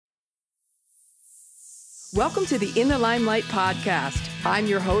Welcome to the In the Limelight podcast. I'm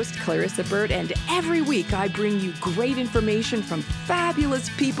your host, Clarissa Burt, and every week I bring you great information from fabulous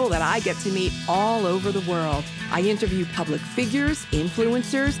people that I get to meet all over the world. I interview public figures,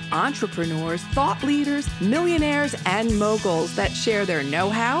 influencers, entrepreneurs, thought leaders, millionaires, and moguls that share their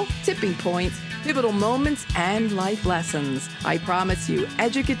know-how, tipping points, pivotal moments, and life lessons. I promise you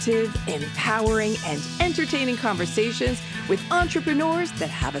educative, empowering, and entertaining conversations with entrepreneurs that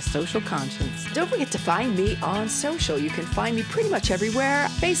have a social conscience. Don't forget to find me on social. You can find me pretty much everywhere.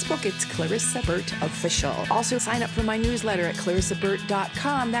 Facebook, it's Clarissa Burt Official. Also sign up for my newsletter at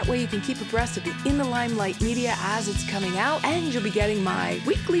clarissaburt.com. That way you can keep abreast of the In the Limelight media as it's coming out, and you'll be getting my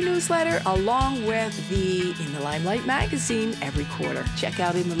weekly newsletter along with the In the Limelight magazine every quarter. Check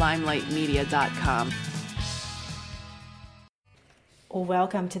out inthelimelightmedia.com.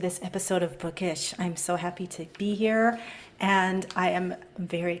 Welcome to this episode of Bookish. I'm so happy to be here, and I am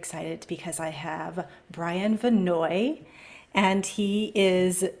very excited because I have Brian Vanoy, and he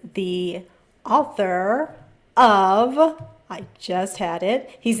is the author of, I just had it,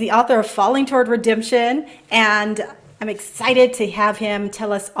 he's the author of Falling Toward Redemption, and I'm excited to have him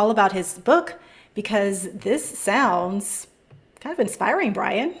tell us all about his book because this sounds kind of inspiring,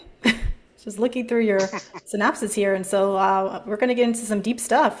 Brian. Just looking through your synopsis here. And so we're going to get into some deep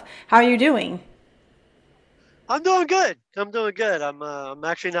stuff. How are you doing? I'm doing good. I'm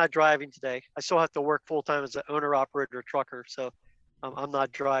actually not driving today. I still have to work full time as an owner operator trucker. So I'm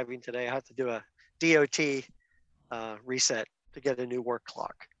not driving today. I have to do a DOT reset to get a new work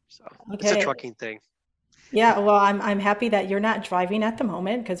clock. So It's a trucking thing. Yeah. Well, I'm happy that you're not driving at the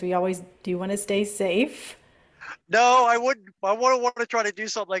moment because we always do want to stay safe. No, I wouldn't. I wouldn't want to try to do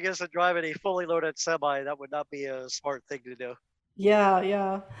something like this and drive in a fully loaded semi. That would not be a smart thing to do.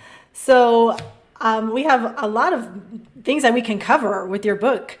 Yeah. So we have a lot of things that we can cover with your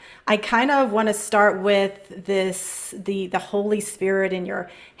book. I kind of want to start with the Holy Spirit and your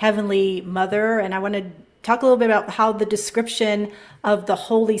Heavenly Mother. And I want to talk a little bit about how the description of the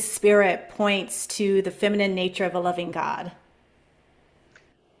Holy Spirit points to the feminine nature of a loving God.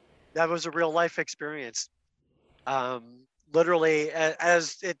 That was a real life experience. Literally,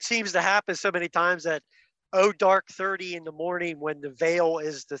 as it seems to happen so many times that dark 30 in the morning when the veil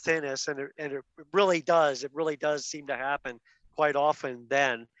is the thinnest, and it really does seem to happen quite often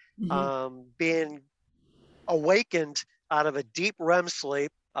then. Being awakened out of a deep REM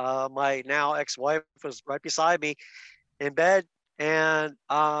sleep, my now ex-wife was right beside me in bed, and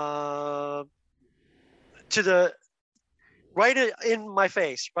right in my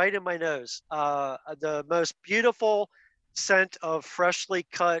face, right in my nose, the most beautiful scent of freshly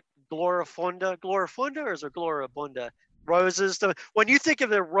cut glorifunda, or is it gloribunda roses? When you think of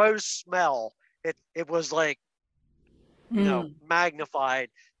the rose smell, it was like, magnified,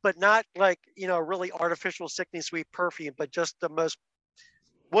 but not like, really artificial, sickly sweet perfume, but just the most,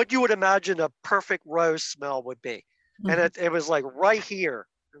 what you would imagine a perfect rose smell would be. And it was like right here.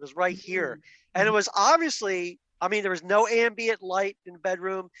 It was right here. And it was obviously, there was no ambient light in the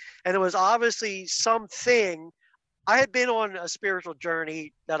bedroom, and it was obviously something. I had been on a spiritual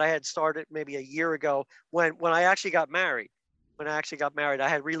journey that I had started maybe a year ago when I actually got married. I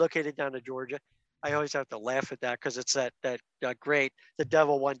had relocated down to Georgia. I always have to laugh at that because it's that great "The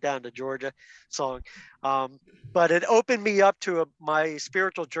Devil Went Down to Georgia" song. But it opened me up to my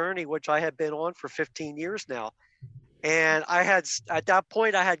spiritual journey, which I had been on for 15 years now. And at that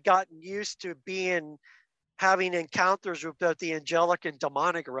point, I had gotten used to having encounters with both the angelic and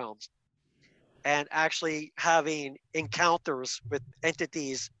demonic realms, and actually having encounters with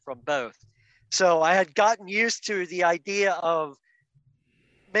entities from both. So I had gotten used to the idea of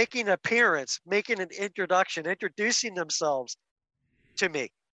making an appearance, making an introduction, introducing themselves to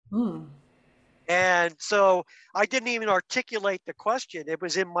me. And so I didn't even articulate the question. It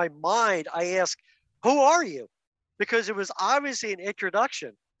was in my mind. I asked, "Who are you?" Because it was obviously an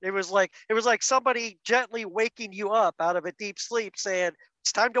introduction. It was like somebody gently waking you up out of a deep sleep saying,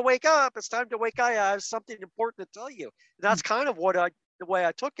 "It's time to wake up. It's time to wake up. I have something important to tell you." And that's kind of the way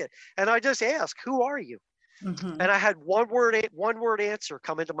I took it. And I just asked, "Who are you?" And I had one word answer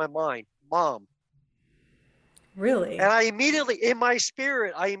come into my mind: Mom. Really? And I immediately, in my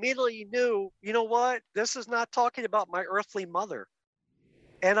spirit, knew, you know what? This is not talking about my earthly mother.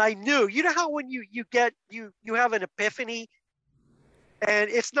 And I knew, how when you have an epiphany.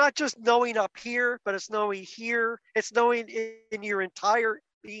 And it's not just knowing up here, but it's knowing here. It's knowing in your entire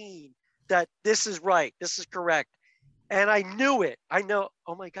being that this is right. This is correct. And I knew it. I know,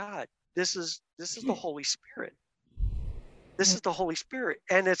 oh my God, this is the Holy Spirit. This is the Holy Spirit.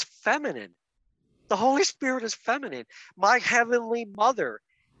 And it's feminine. The Holy Spirit is feminine. My Heavenly Mother.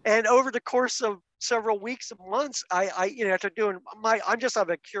 And over the course of several weeks and months, after doing I'm just of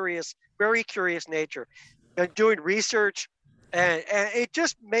a curious, very curious nature, and doing research, and it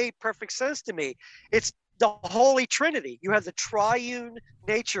just made perfect sense to me. It's the Holy Trinity. You have the triune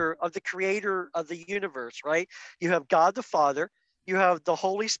nature of the creator of the universe, right? You have God the Father, you have the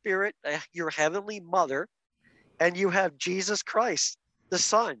Holy Spirit, your heavenly mother, and you have Jesus Christ, the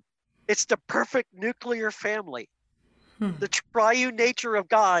Son. It's the perfect nuclear family. The triune nature of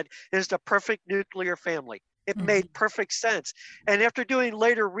God is the perfect nuclear family. It made perfect sense. And after doing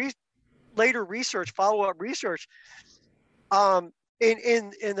later research, follow-up research, in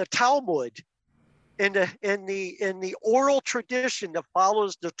the Talmud, in the oral tradition that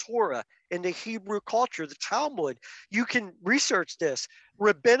follows the Torah in the Hebrew culture, the Talmud, you can research this.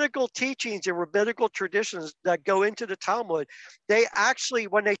 Rabbinical teachings and rabbinical traditions that go into the Talmud, they actually,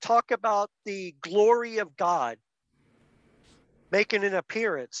 when they talk about the glory of God making an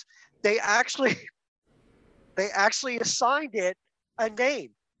appearance, they actually assigned it a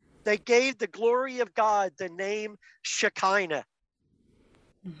name. They gave the glory of God the name Shekinah.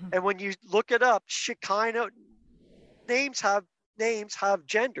 And when you look it up, Shekinah, names have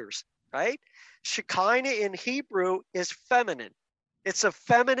genders, right? Shekinah in Hebrew is feminine. It's a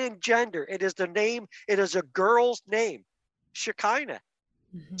feminine gender. It is the name. It is a girl's name, Shekinah.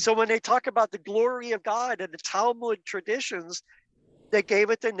 So when they talk about the glory of God in the Talmud traditions, they gave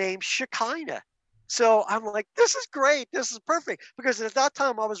it the name Shekinah. So I'm like, this is great. This is perfect. Because at that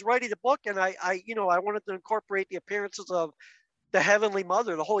time I was writing the book, and I wanted to incorporate the appearances of the Heavenly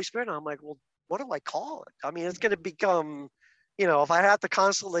Mother, the Holy Spirit. And I'm like, well, what do I call it? I mean, it's going to become, if I have to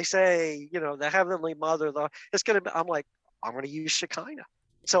constantly say, the Heavenly Mother, I'm like, I'm going to use Shekinah.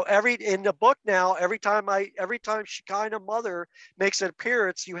 So in the book now, every time Shekinah Mother makes an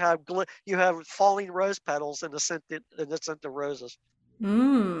appearance, you have falling rose petals in the scent of roses.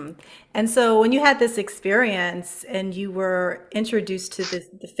 And so when you had this experience and you were introduced to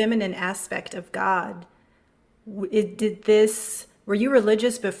the feminine aspect of God, were you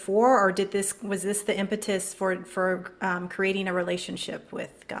religious before, or was this the impetus for creating a relationship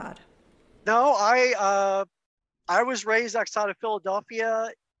with God? No, I was raised outside of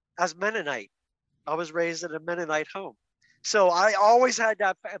Philadelphia as Mennonite. I was raised in a Mennonite home. So I always had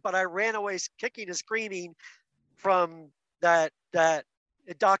that, but I ran away kicking and screaming from that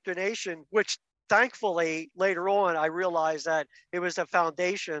indoctrination, which thankfully later on I realized that it was a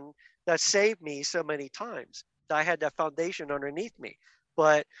foundation that saved me so many times. I had that foundation underneath me.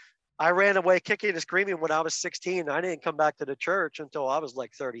 But I ran away kicking and screaming when I was 16. I didn't come back to the church until I was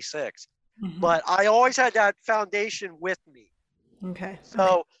like 36. But I always had that foundation with me. Okay.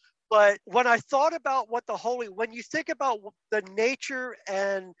 So, but when I thought about when you think about the nature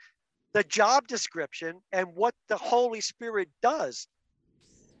and the job description and what the Holy Spirit does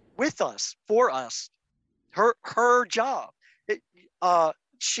with us, for us, her job,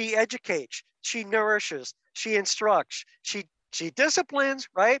 she educates, she nourishes, she instructs, she disciplines,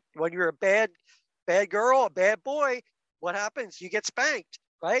 right? When you're a bad girl, a bad boy, what happens? You get spanked,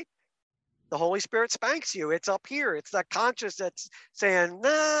 right? The Holy Spirit spanks you. It's up here. It's that conscience that's saying,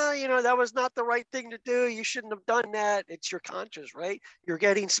 nah, that was not the right thing to do. You shouldn't have done that. It's your conscience, right? You're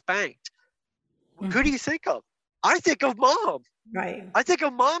getting spanked. Who do you think of? I think of mom. Right. I think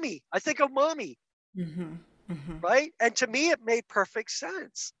of mommy. Right? And to me, it made perfect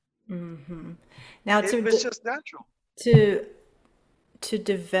sense. Now, it was just natural. To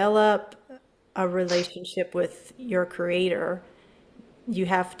develop a relationship with your creator, you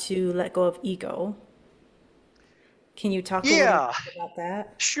have to let go of ego. Can you talk a little bit about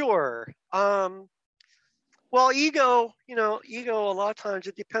that? Sure. Well, ego, a lot of times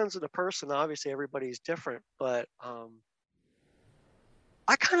it depends on the person. Obviously, everybody's different, but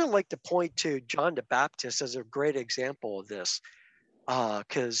I kind of like to point to John the Baptist as a great example of this.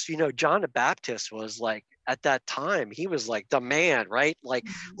 Because, John the Baptist was like, at that time, he was like the man, right? Like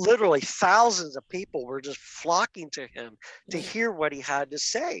literally thousands of people were just flocking to him to hear what he had to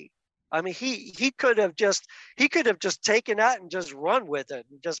say. I mean, he could have just taken that and just run with it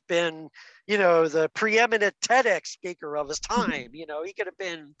and just been, the preeminent TEDx speaker of his time. He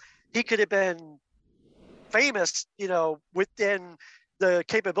could have been famous, within the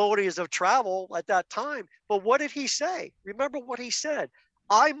capabilities of travel at that time. But what did he say? Remember what he said: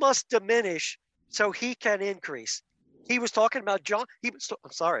 I must diminish so he can increase. He was talking about he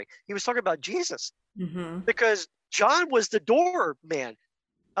was talking about Jesus, because John was the doorman.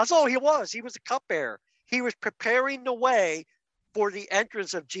 That's all he was. He was a cupbearer. He was preparing the way for the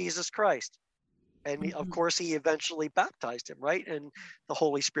entrance of Jesus Christ. And of course, he eventually baptized him, right? And the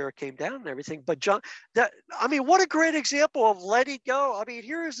Holy Spirit came down and everything. But John, what a great example of letting go. I mean,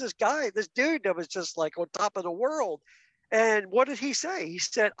 here is this guy, this dude that was just like on top of the world. And what did he say? He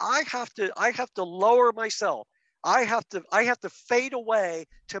said, I have to lower myself. I have to fade away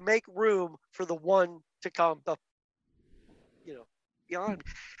to make room for the one to come up, beyond.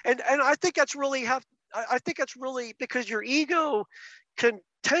 And I think that's really I think that's really because your ego can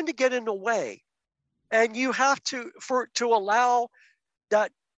tend to get in the way. And you have to allow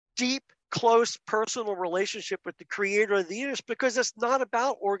that deep, close, personal relationship with the creator of the universe, because it's not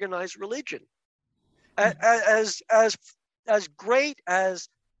about organized religion. As great as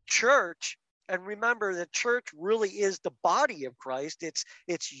church, and remember that church really is the body of Christ. It's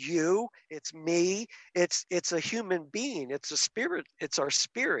you, it's me, it's a human being, it's a spirit, it's our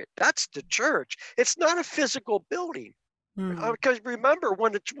spirit. That's the church. It's not a physical building. Because remember,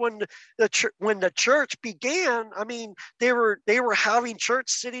 when the church began, I mean, they were having church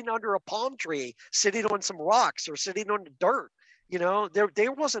sitting under a palm tree, sitting on some rocks, or sitting on the dirt.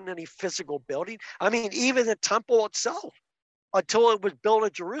 There wasn't any physical building. I mean, even the temple itself, until it was built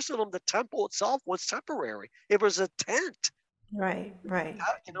in Jerusalem, the temple itself was temporary. It was a tent. Right.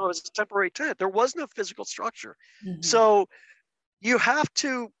 It was a temporary tent. There was no physical structure. So you have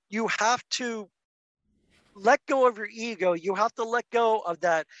to let go of your ego. You have to let go of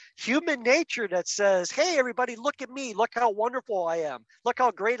that human nature that says, hey, everybody, look at me. Look how wonderful I am. Look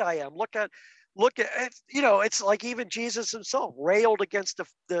how great I am. Look at it's like even Jesus himself railed against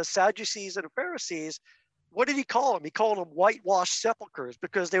the Sadducees and the Pharisees. What did he call them? He called them whitewashed sepulchres,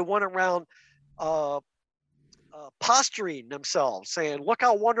 because they went around posturing themselves, saying, look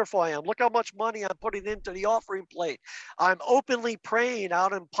how wonderful I am. Look how much money I'm putting into the offering plate. I'm openly praying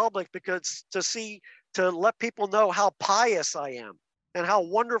out in public because to let people know how pious I am and how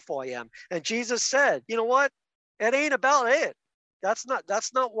wonderful I am. And Jesus said, you know what? It ain't about it. That's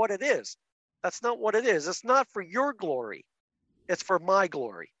not what it is. That's not what it is. It's not for your glory. It's for my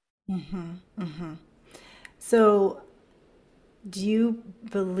glory. So, do you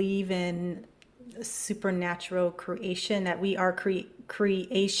believe in supernatural creation, that we are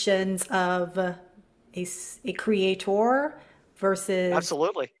creations of a creator versus?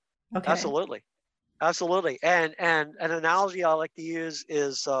 Absolutely. Okay. Absolutely. And an analogy I like to use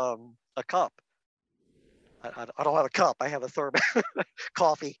is a cup. I don't have a cup. I have a thermos.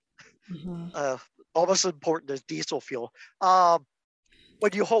 Coffee. Almost as important as diesel fuel.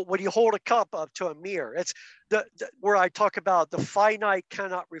 When you hold a cup up to a mirror, it's where I talk about the finite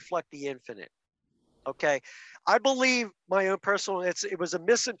cannot reflect the infinite. Okay, I believe my own personal. It was a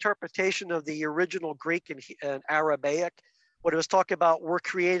misinterpretation of the original Greek and Aramaic. What it was talking about, we're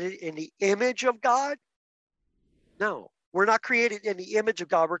created in the image of God. No, we're not created in the image of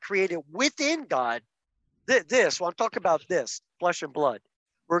God. We're created within God. Well, I'm talking about this, flesh and blood.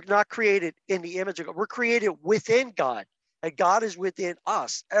 We're not created in the image of God. We're created within God, and God is within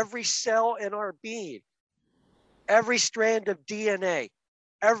us. Every cell in our being, every strand of DNA,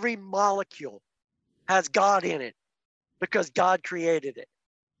 every molecule has God in it, because God created it.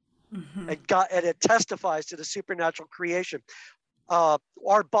 And it testifies to the supernatural creation.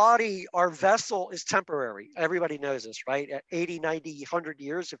 Our body, our vessel is temporary. Everybody knows this, right? At 80, 90, 100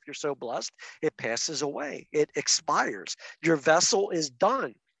 years, if you're so blessed, it passes away. It expires. Your vessel is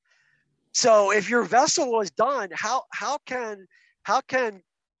done. So if your vessel is done, how can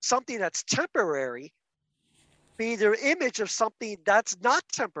something that's temporary be the image of something that's not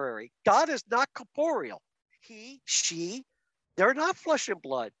temporary? God is not corporeal. He, she, they're not flesh and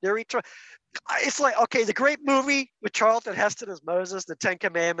blood. They're eternal. It's like, okay, the great movie with Charlton Heston as Moses, the Ten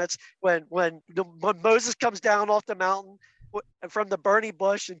Commandments, when Moses comes down off the mountain from the burning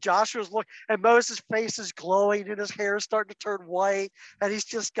bush, and Joshua's and Moses' face is glowing and his hair is starting to turn white, and he's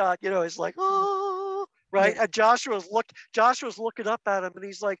just got, he's like, oh, right? Yeah. And Joshua's looking up at him, and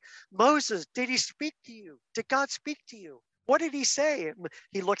he's like, Moses, did he speak to you? Did God speak to you? What did he say? And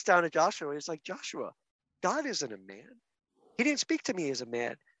he looks down at Joshua, and he's like, Joshua, God isn't a man. He didn't speak to me as a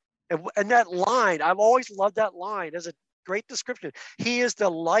man. And that line, I've always loved that line as a great description. He is the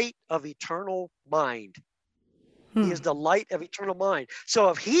light of eternal mind. He is the light of eternal mind. So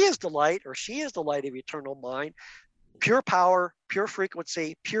if he is the light, or she is the light of eternal mind, pure power, pure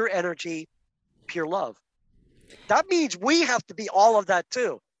frequency, pure energy, pure love. That means we have to be all of that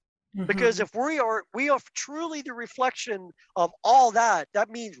too. Because if we are truly the reflection of all that, that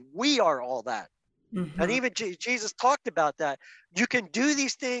means we are all that. And even Jesus talked about that. You can do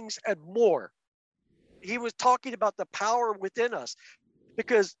these things and more. He was talking about the power within us,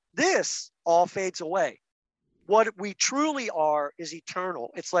 because this all fades away. what we truly are is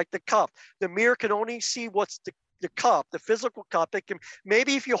eternal. It's like the cup. The mirror can only see what's the cup, the physical cup. It can,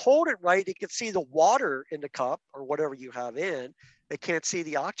 maybe if you hold it right, it can see the water in the cup or whatever you have in. It can't see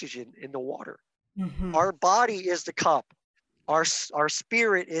the oxygen in the water. Mm-hmm. Our body is the cup. Our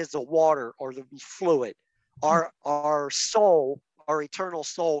spirit is the water or the fluid. Our soul, our eternal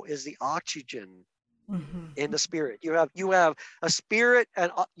soul, is the oxygen in the spirit. You have a spirit,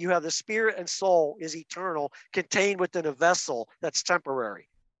 and you have the spirit and soul is eternal, contained within a vessel that's temporary.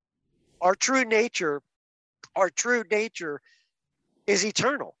 Our true nature is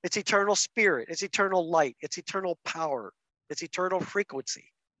eternal. It's eternal spirit. It's eternal light. It's eternal power. It's eternal frequency.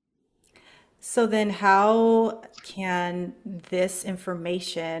 So then how can this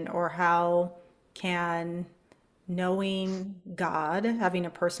information, or how can knowing God, having a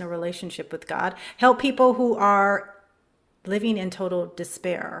personal relationship with God, help people who are living in total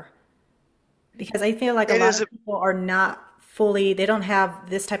despair? Because I feel like a It lot is of people are not fully, they don't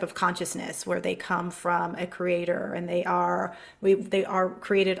have this type of consciousness where they come from a creator, and they are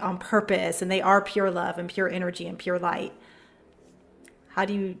created on purpose, and they are pure love and pure energy and pure light. How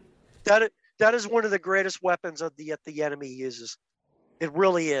do you? that is one of the greatest weapons of the enemy uses. It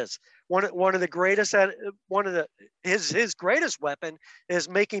really is. One of the greatest, his greatest weapon is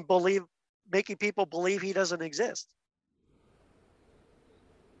making people believe he doesn't exist.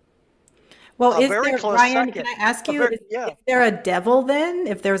 Well, A is very there, close Ryan, can second. I ask A you, very, is yeah, there a devil then,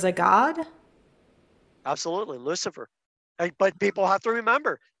 if there's a God? absolutely, Lucifer. But people have to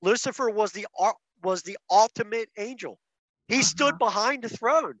remember, Lucifer was the ultimate angel. He stood Uh-huh. behind the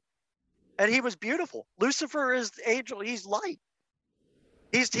throne, and he was beautiful. Lucifer is the angel. He's light.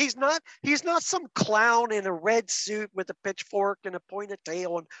 He's not some clown in a red suit with a pitchfork and a pointed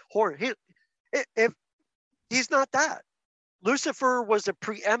tail and horn. If he's not that. Lucifer was a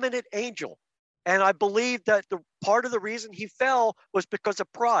preeminent angel, and I believe that the part of the reason he fell was because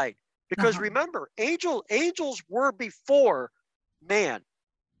of pride. Because Uh-huh. remember, angels were before man.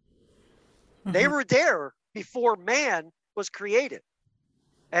 They Mhm. were there before man was created.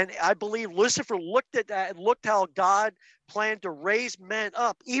 And I believe Lucifer looked at that and looked how God planned to raise men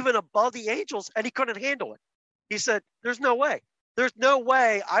up even above the angels, and he couldn't handle it. He said, there's no way. There's no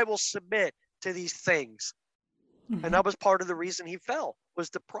way I will submit to these things. And Mhm. that was part of the reason he fell, was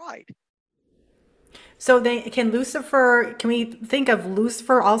the pride. So they can we think of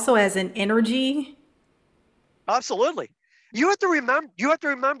Lucifer also as an energy? Absolutely. You have to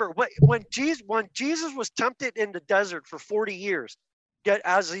remember when Jesus was tempted in the desert for 40 years,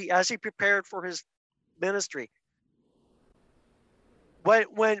 as he prepared for his ministry.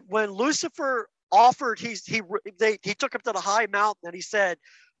 When Lucifer offered, he took him to the high mountain and he said,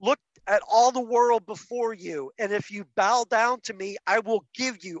 "Look at all the world before you, and if you bow down to me, I will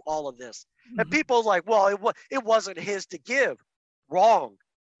give you all of this." And Mhm. people are like, "Well, it wasn't his to give." Wrong,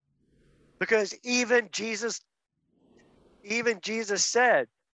 because even Jesus said,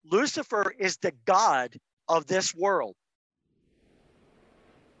 Lucifer is the god of this world.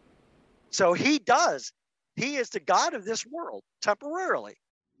 So he is the god of this world temporarily.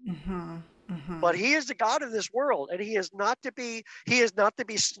 Mhm. But Mhm. he is the God of this world, and he is not to be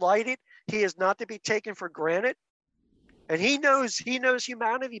slighted. He is not to be taken for granted. And he knows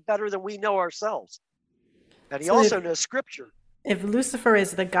humanity better than we know ourselves. And he So if also knows scripture. if Lucifer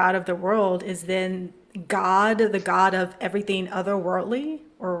is the god of the world, is then God the god of everything otherworldly,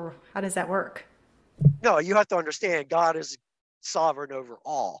 or how does that work? No, you have to understand God is sovereign over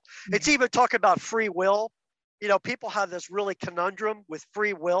all. It's Mhm. even talk about free will. People have this really conundrum with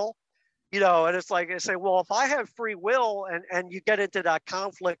free will. And it's like they say, well, if I have free will, and you get into that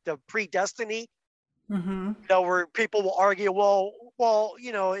conflict of predestiny, Mhm. where people will argue, well,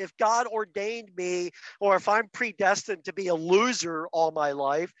 if God ordained me, or if I'm predestined to be a loser all my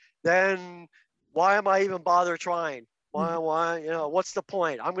life, then why am I even bother trying? Mhm. What's the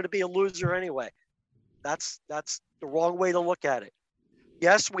point? I'm going to be a loser anyway. That's the wrong way to look at it.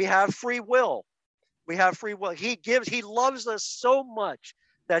 Yes, we have free will. We have free will. He loves us so much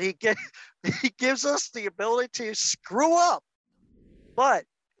that he gives us the ability to screw up, but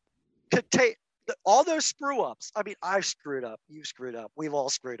to take all those screw ups. I mean, I've screwed up. You've screwed up. We've all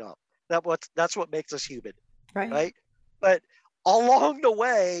screwed up. That's what makes us human, Right. right? But along the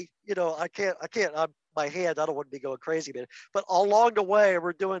way, I can't. My hand. I don't want to be going crazy, man. But along the way,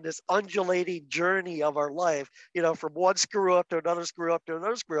 we're doing this undulating journey of our life. From one screw up to another screw up to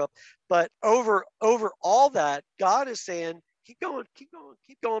another screw up. But over all that, God is saying, keep going, keep going,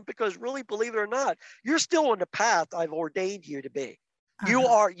 keep going, because really, believe it or not, you're still on the path I've ordained you to be. You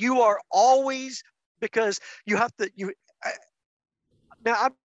Uh-huh. are always, because you have to.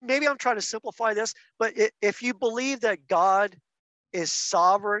 Now maybe I'm trying to simplify this, but if you believe that God is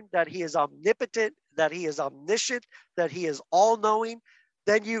sovereign, that he is omnipotent, that he is omniscient, that he is all-knowing,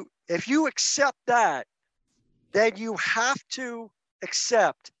 then if you accept that, then you have to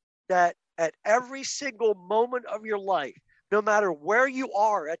accept that at every single moment of your life, no matter where you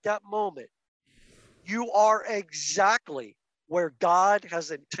are at that moment, you are exactly where God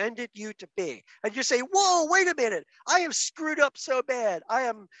has intended you to be. And you say, whoa, wait a minute. I have screwed up so bad. I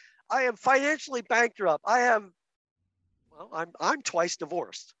am financially bankrupt. I'm twice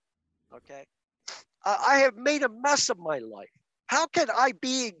divorced. Okay. I have made a mess of my life. How can I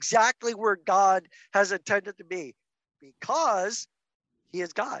be exactly where God has intended to be? Because he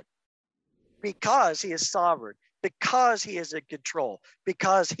is God. Because he is sovereign. Because he is in control.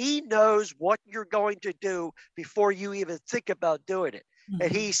 Because he knows what you're going to do before you even think about doing it. Mm-hmm.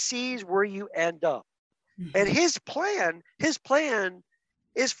 And he sees where you end up. Mm-hmm. And his plan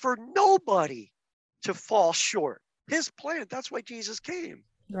is for nobody to fall short. His plan, that's why Jesus came.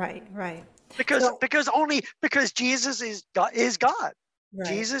 Right. Because Jesus is God. Right.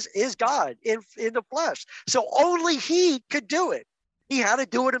 Jesus is God in the flesh. So only he could do it. He had to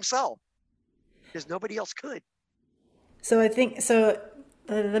do it himself because nobody else could. So I think,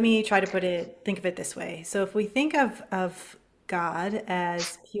 let me try to think of it this way. So if we think of God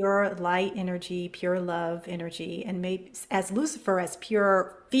as pure light energy, pure love energy, and maybe as Lucifer as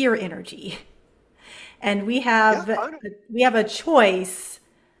pure fear energy, and we have a choice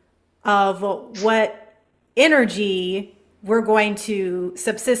of what energy we're going to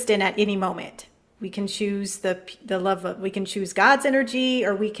subsist in at any moment. We can choose the love of, we can choose God's energy,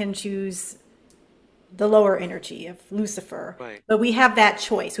 or we can choose the lower energy of Lucifer. Right. But we have that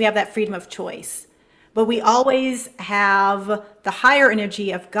choice. We have that freedom of choice. But we always have the higher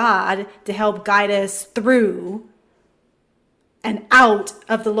energy of God to help guide us through and out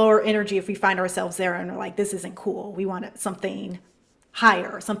of the lower energy if we find ourselves there and we're like, this isn't cool. We want something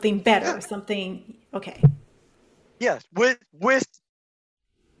higher, something better, something, okay. Yes, with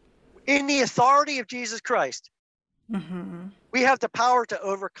in the authority of Jesus Christ, mm-hmm. we have the power to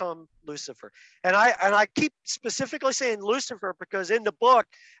overcome Lucifer. And I keep specifically saying Lucifer because in the book,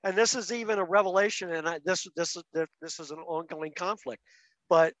 and this is even a revelation, and this is an ongoing conflict,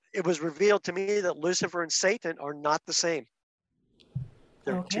 but it was revealed to me that Lucifer and Satan are not the same.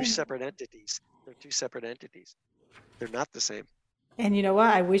 They're two separate entities. They're not the same. And you know what?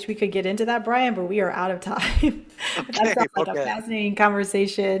 I wish we could get into that, Brian, but we are out of time. That sounds like a fascinating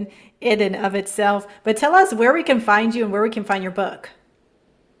conversation in and of itself. But tell us where we can find you and where we can find your book.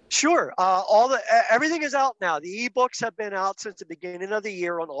 Sure. Everything is out now. The ebooks have been out since the beginning of the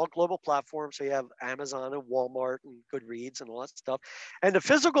year on all global platforms. So you have Amazon and Walmart and Goodreads and all that stuff. And the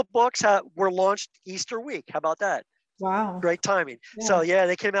physical books were launched Easter week. How about that? Wow. Great timing. Yeah. So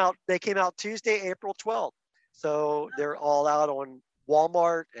they came out Tuesday, April 12th. So they're all out on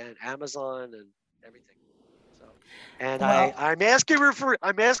Walmart and Amazon and everything. So, and I'm asking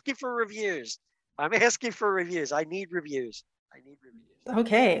for reviews. I need reviews.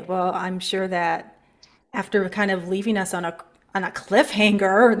 Okay. Well, I'm sure that after kind of leaving us on a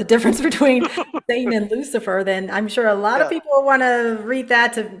cliffhanger, the difference between Satan and Lucifer, then I'm sure a lot of people want to read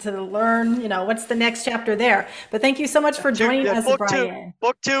that to learn, what's the next chapter there. But thank you so much for joining us, Brian.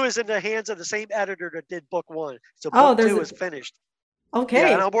 Book 2 is in the hands of the same editor that did book 1. So book 2 is finished. Okay.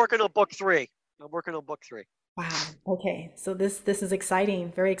 Yeah, and I'm working on book 3. Wow. Okay. So this is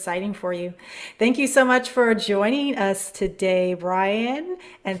exciting, very exciting for you. Thank you so much for joining us today, Brian.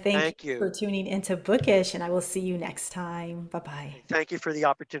 And thank you for tuning into Bookish, and I will see you next time. Bye-bye. Thank you for the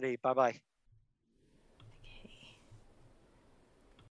opportunity. Bye-bye.